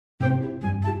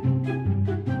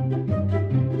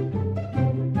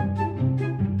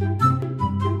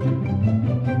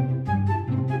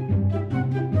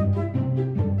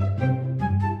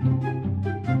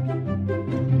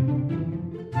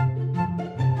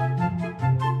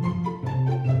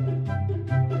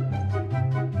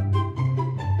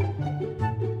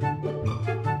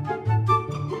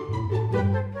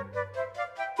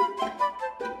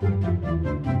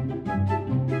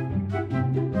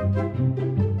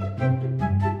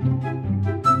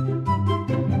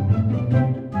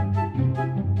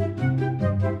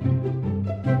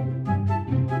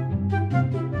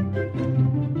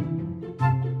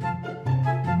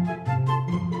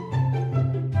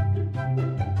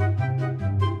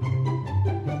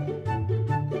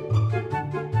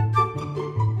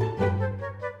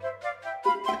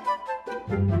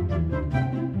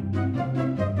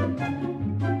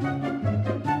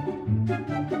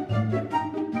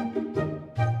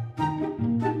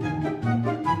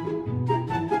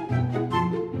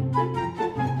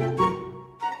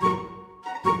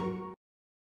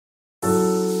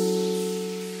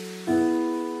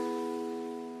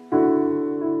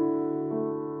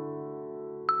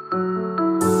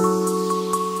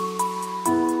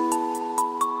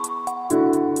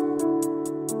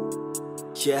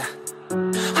Yeah,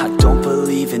 I don't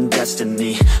believe in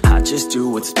destiny, I just do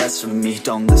what's best for me.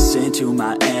 Don't listen to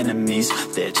my enemies,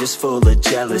 they're just full of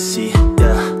jealousy.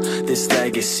 Yeah, this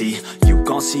legacy, you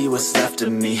gon' see what's left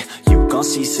of me. You gon'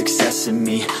 see success in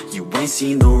me, you ain't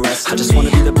seen the rest of me. I just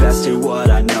wanna be the best at what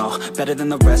I know, better than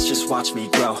the rest, just watch me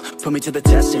grow. Put me to the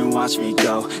test and watch me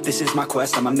go. This is my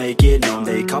quest, I'ma make it known.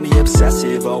 They call me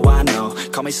obsessive, oh I know.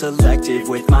 Call me selective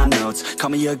with my notes, call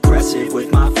me aggressive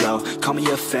with my flow, call me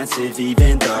offensive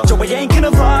even though Joe, I ain't gonna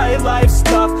lie, life's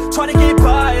tough. Try to get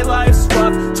by, life's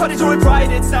rough. Try to do it right,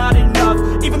 it's not enough.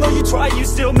 Even though you try, you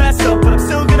still mess up. But I'm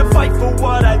still gonna fight for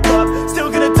what I love, still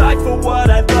gonna die for what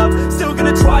I love, still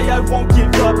gonna try, I won't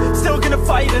give up, still gonna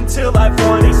fight until I've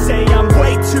won. They say I'm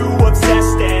way too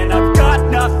obsessed and I've got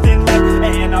nothing left,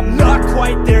 and I'm not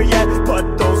quite there yet,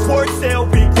 but those words they'll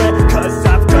regret, cause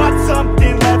I've got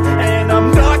something left and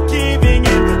I'm not giving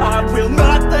in. I will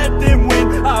not let them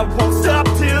win, I won't stop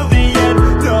till the end,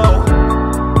 no.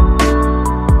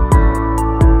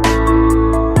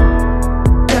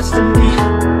 Destiny,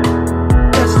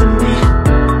 destiny,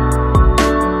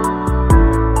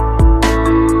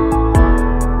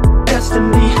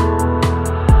 destiny,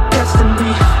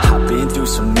 destiny. I've been through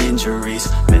some injuries,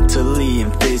 mentally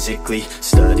and physically.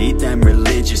 Studied them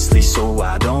religiously so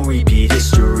I don't repeat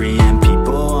history. And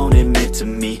people won't admit to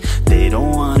me they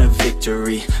don't want a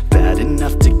victory. Bad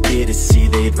enough to get a C,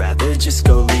 they'd rather just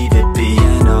go leave it be.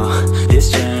 And oh,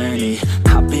 this journey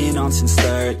I've been on since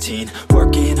 13,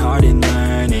 working hard and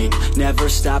learning, never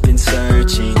stopping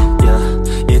searching. Yeah,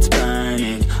 it's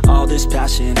burning, all this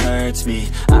passion hurts me.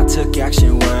 I took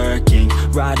action working,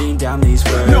 writing down these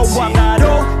words. No, I'm not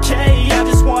okay, I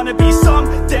just wanna be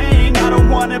something. I don't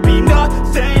wanna be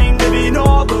nothing, living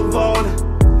all alone.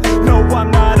 No,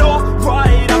 I'm not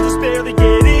alright, I'm just barely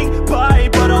getting by,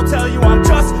 but I'll tell you I'm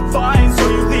just fine, so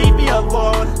you leave me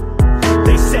alone.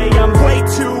 They say I'm way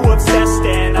too obsessed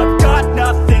and I've got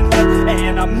nothing left,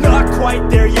 and I'm not quite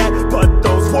there yet, but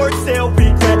those words they'll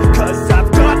regret, cause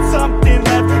I've got something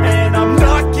left and I'm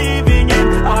not giving in.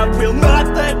 I will not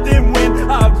let them win,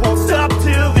 I won't stop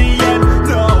till the end,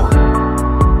 no.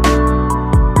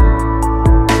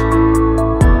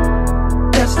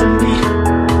 Destiny,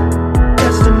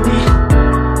 destiny,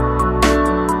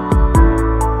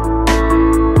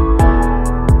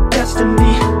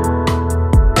 destiny,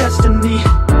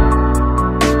 destiny,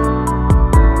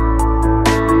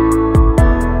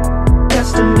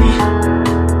 destiny,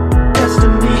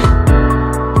 destiny,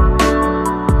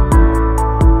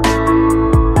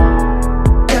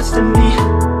 destiny,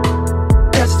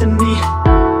 destiny.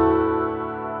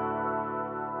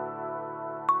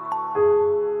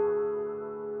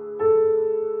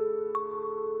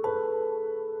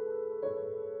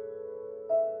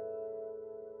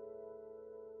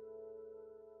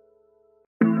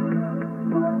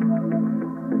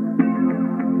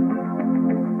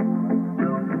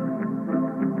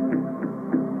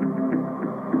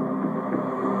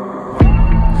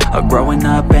 Growing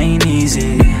up ain't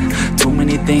easy, too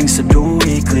many things to do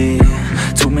weekly,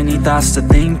 too many thoughts to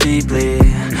think deeply,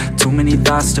 too many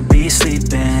thoughts to be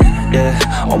sleeping. Yeah,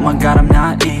 oh my god, I'm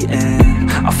not eating,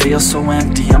 I feel so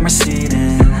empty, I'm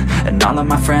receding, and all of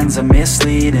my friends are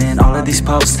misleading. All of these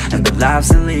posts and the lives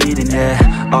they're leading. Yeah,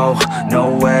 oh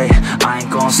no way, I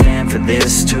ain't gonna stand for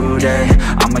this today.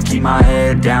 I'ma keep my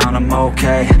head down, I'm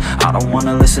okay, I don't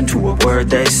wanna listen to a word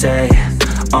they say.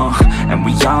 And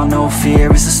we all know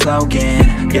fear is a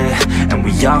slogan, yeah. And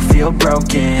we all feel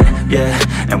broken, yeah.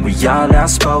 And we all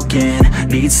outspoken,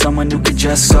 need someone who could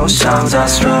just go show. Sometimes I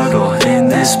struggle in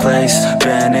this place,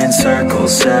 been in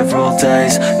circles several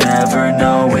days, never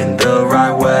knowing the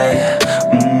right way,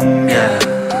 yeah.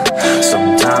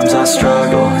 Sometimes I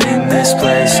struggle in this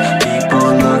place,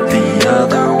 people look the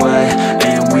other way,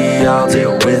 and we all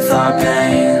deal with our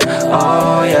pain,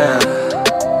 oh yeah.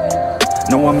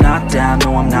 No, I'm not down,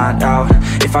 no, I'm not out.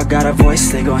 If I got a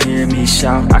voice, they gon' hear me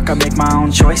shout. I can make my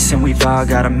own choice and we've all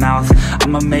got a mouth.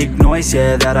 I'ma make noise,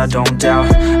 yeah, that I don't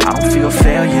doubt. I don't feel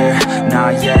failure,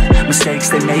 not yet. Mistakes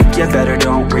they make, yeah, better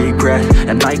don't regret.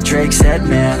 And like Drake said,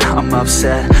 man, I'm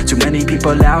upset. Too many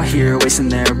people out here wasting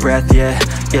their breath, yeah,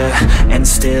 yeah. And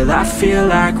still I feel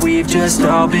like we've just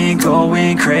all been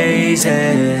going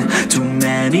crazy. Too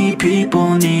many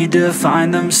people need to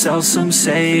find themselves some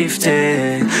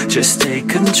safety. Just take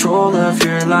control of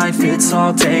your life, it's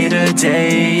all day to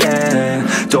day,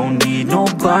 yeah. Don't need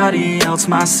nobody else,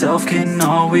 myself can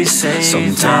always save.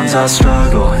 Sometimes I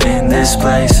struggle in this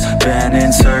place, been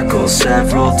in circles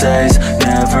several days,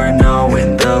 never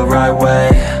knowing the right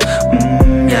way,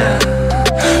 yeah.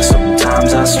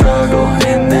 Sometimes I struggle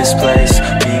in this place,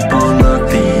 people look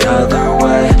the other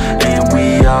way, and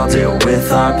we all deal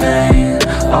with our pain,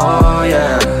 oh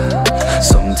yeah.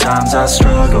 Sometimes I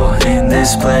struggle in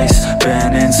this place,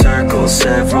 been in circles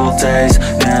several days,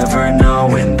 never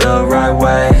knowing the right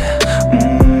way,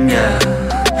 yeah.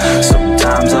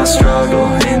 Sometimes I struggle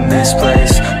in this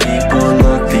place, people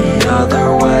look the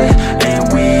other way,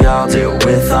 and we all deal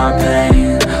with our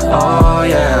pain, oh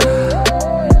yeah.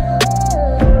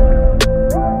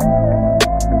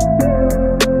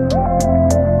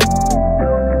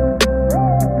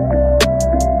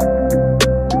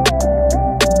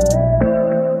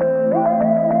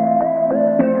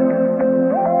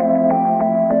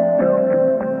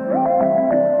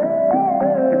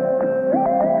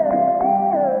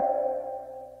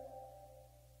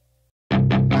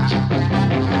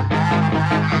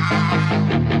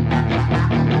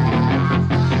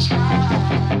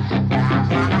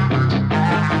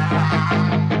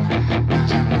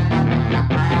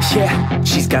 Yeah,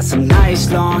 she's got some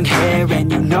nice long hair, and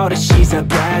you know that she's a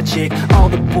bad chick. All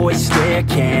the boys stare,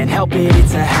 can't help it,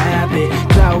 it's a habit.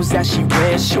 Clothes that she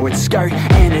wears, short skirt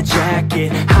and a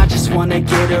jacket. I just wanna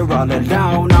get her all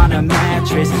alone on a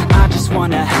mattress. I just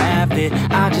wanna have it,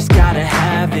 I just gotta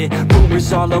have it.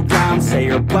 Rumors all around say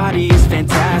her body is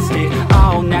fantastic,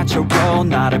 all natural,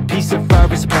 not a piece of fur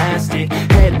is plastic.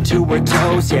 Head to her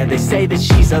toes, yeah, they say that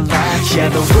she's a latch. Yeah,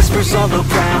 the whispers all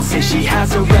around say she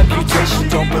has a reputation.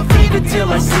 Don't believe it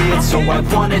till I see it, so I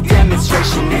want a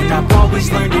demonstration. And I've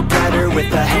always learned it better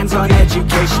with a hands-on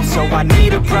education, so I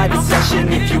need a private session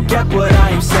if you get what I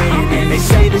am saying. And they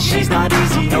say that she's not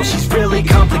easy, no, she's really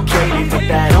complicated, but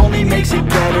that only makes it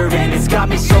better, and it's got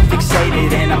me so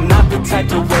fixated. And I'm not the type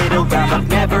to wait around, I've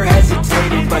never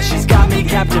hesitated, but she's got me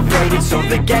captivated, so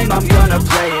the game, I'm gonna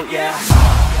play it, yeah.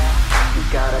 She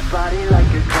got a body like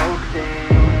a coke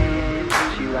thing,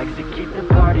 she likes to keep the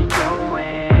party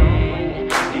going.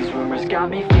 These rumors got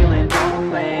me feeling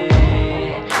lonely,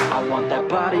 I want that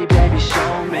body, baby,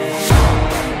 show me.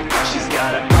 She's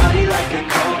got a body like a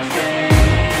coke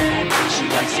thing, she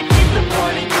likes to keep the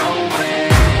party going.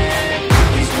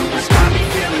 These rumors got me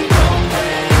feeling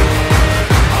lonely,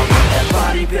 I want that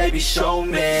body, baby, show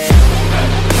me.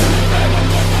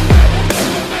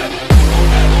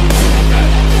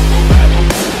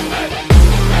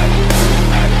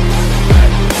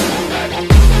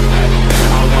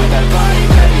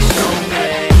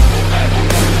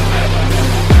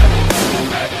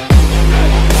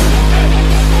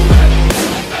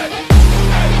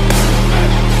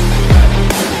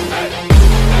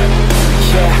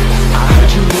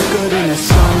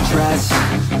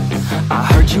 I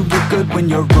heard you look good when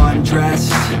you're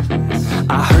undressed,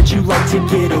 I heard you like to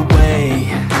get away,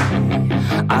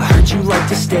 I heard you like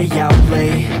to stay out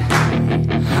late,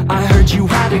 I heard you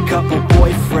had a couple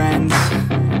boyfriends,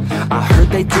 I heard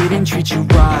they didn't treat you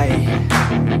right,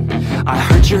 I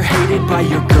heard you're hated by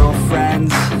your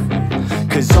girlfriends,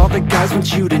 cause all the guys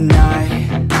want you tonight.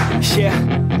 Yeah,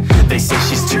 they say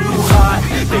she's too hot,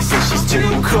 they say she's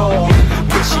too cold,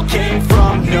 where she came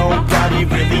from nobody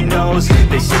really knows.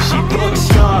 They say she looks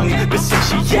young, but say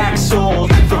she acts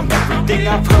old. From everything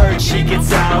I've heard, she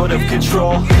gets out of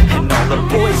control, and all the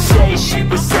boys say she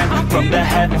was sent from the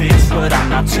heavens, but I'm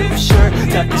not too sure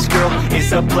that this girl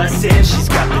is a blessing. She's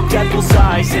got the devil's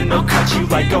eyes and they'll cut you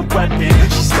like a weapon.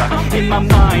 She's stuck in my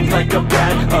mind like a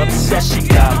bad obsession,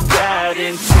 got bad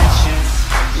intentions.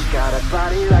 She got a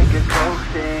body like a coke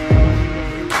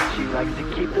thing, she likes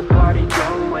to keep the party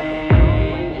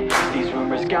going. These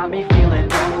rumors got me feeling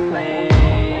lonely.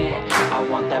 I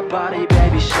want that body,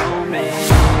 baby, show me.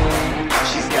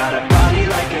 She's got a body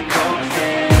like a coke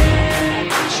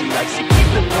fan. She likes to keep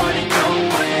the party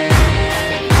going.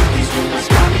 These rumors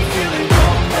got me feeling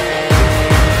lonely.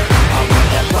 I want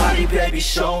that body, baby,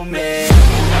 show me.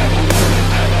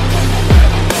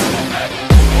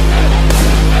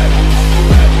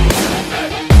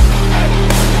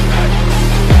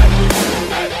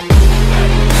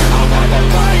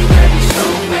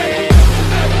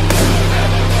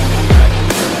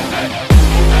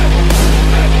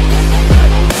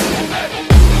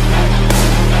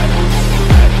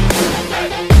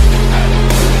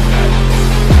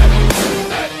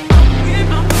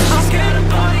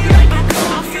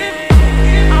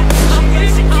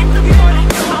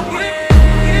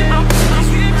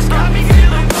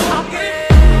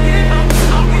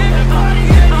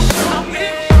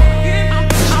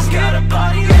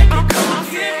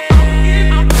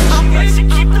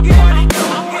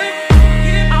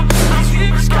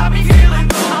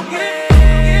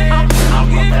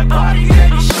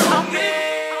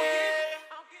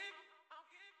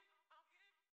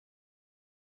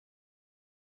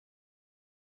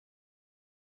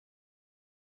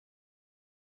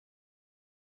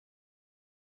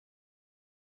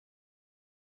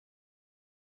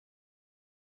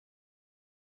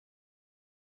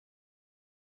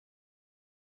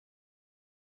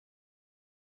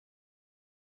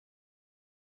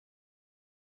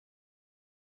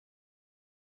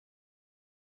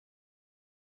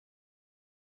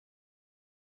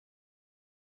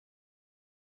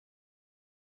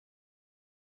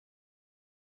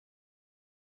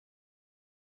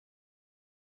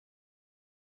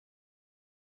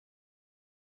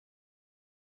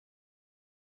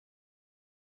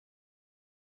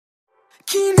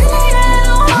君へ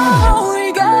の想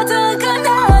いが高鳴